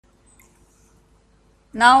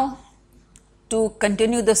Now, to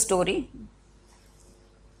continue the story,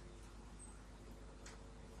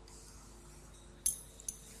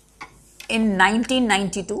 in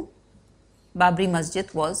 1992, Babri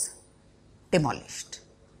Masjid was demolished.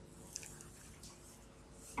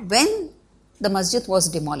 When the masjid was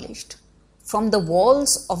demolished, from the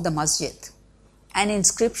walls of the masjid, an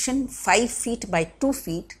inscription 5 feet by 2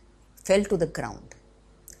 feet fell to the ground.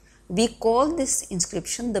 We call this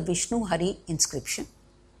inscription the Vishnu Hari inscription.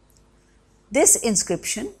 This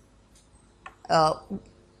inscription,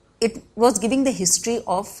 it was giving the history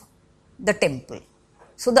of the temple.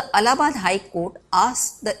 So the Allahabad High Court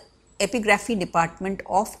asked the epigraphy department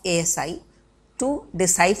of ASI to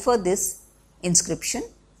decipher this inscription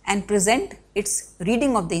and present its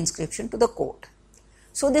reading of the inscription to the court.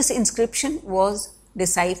 So this inscription was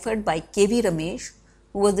deciphered by K.V. Ramesh,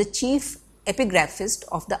 who was the chief epigraphist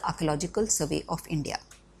of the Archaeological Survey of India.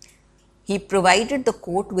 He provided the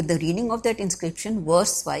court with the reading of that inscription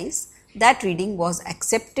verse-wise. That reading was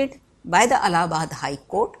accepted by the Allahabad High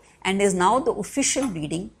Court and is now the official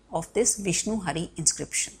reading of this Vishnu Hari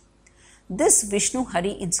inscription. This Vishnu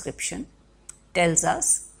Hari inscription tells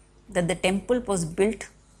us that the temple was built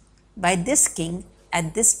by this king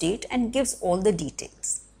at this date and gives all the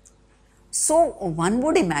details. So one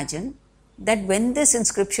would imagine that when this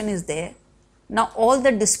inscription is there, now all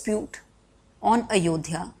the dispute on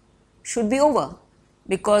Ayodhya should be over,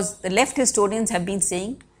 because the left historians have been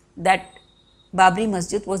saying that Babri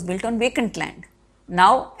Masjid was built on vacant land.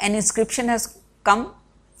 Now an inscription has come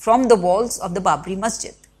from the walls of the Babri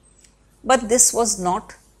Masjid. But this was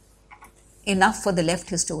not enough for the left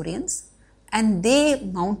historians, and they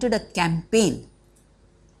mounted a campaign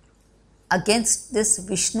against this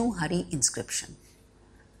Vishnu Hari inscription.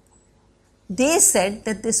 They said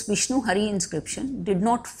that this Vishnu Hari inscription did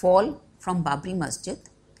not fall from Babri Masjid.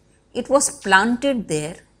 It was planted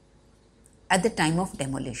there at the time of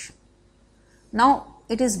demolition. Now,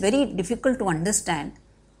 it is very difficult to understand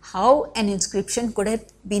how an inscription could have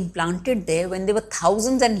been planted there when there were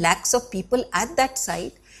thousands and lakhs of people at that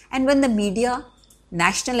site, and when the media,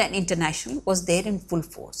 national and international, was there in full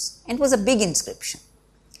force. And it was a big inscription.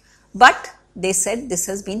 But they said this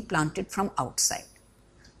has been planted from outside.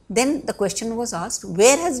 Then the question was asked,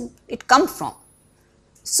 where has it come from?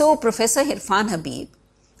 So Professor Irfan Habib,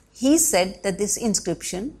 he said that this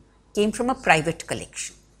inscription came from a private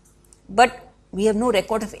collection. But we have no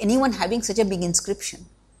record of anyone having such a big inscription.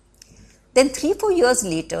 Then 3-4 years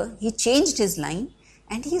later, he changed his line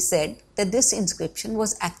and he said that this inscription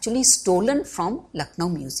was actually stolen from Lucknow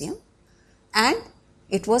Museum and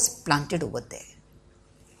it was planted over there.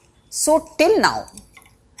 So till now,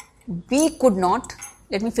 we could not,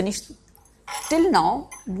 till now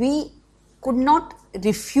we could not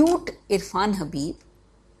refute Irfan Habib.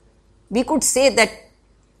 We could say that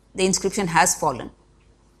the inscription has fallen,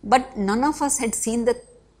 but none of us had seen the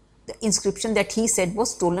inscription that he said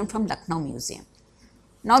was stolen from Lucknow Museum.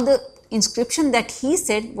 Now the inscription that he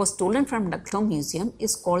said was stolen from Lucknow Museum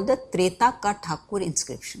is called the Treta Ka Thakur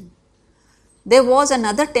inscription. There was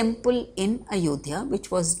another temple in Ayodhya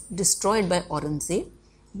which was destroyed by Aurangzeb,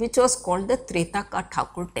 which was called the Treta Ka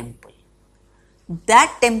Thakur temple.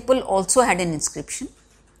 That temple also had an inscription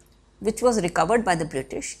which was recovered by the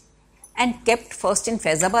British and kept first in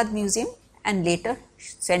Faizabad Museum and later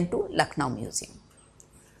sent to Lucknow Museum.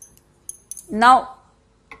 Now,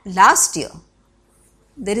 last year,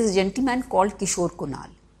 there is a gentleman called Kishore Kunal.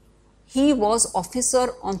 He was officer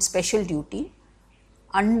on special duty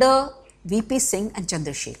under VP Singh and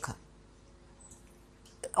Chandrasekhar.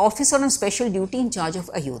 Officer on special duty in charge of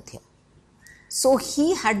Ayodhya. So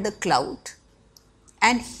he had the clout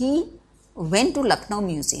and he went to Lucknow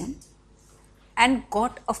Museum and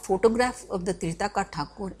got a photograph of the Treta Ka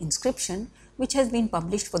Thakur inscription, which has been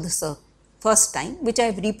published for the first time, which I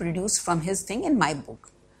have reproduced from his thing in my book.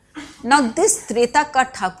 Now this Treta Ka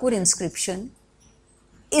Thakur inscription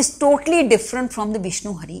is totally different from the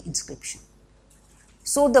Vishnu Hari inscription.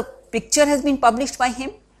 So the picture has been published by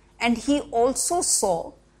him and he also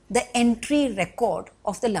saw the entry record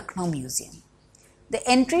of the Lucknow Museum. The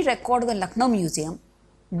entry record of the Lucknow Museum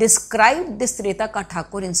described this Treta Ka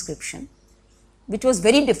Thakur inscription, which was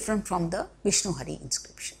very different from the Vishnu Hari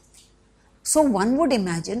inscription. So one would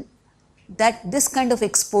imagine that this kind of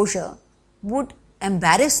exposure would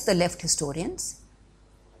embarrass the left historians.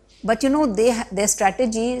 But their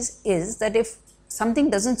strategy is that if something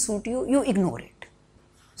doesn't suit you, you ignore it.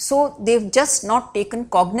 So they've just not taken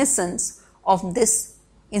cognizance of this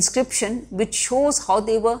inscription, which shows how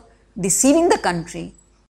they were deceiving the country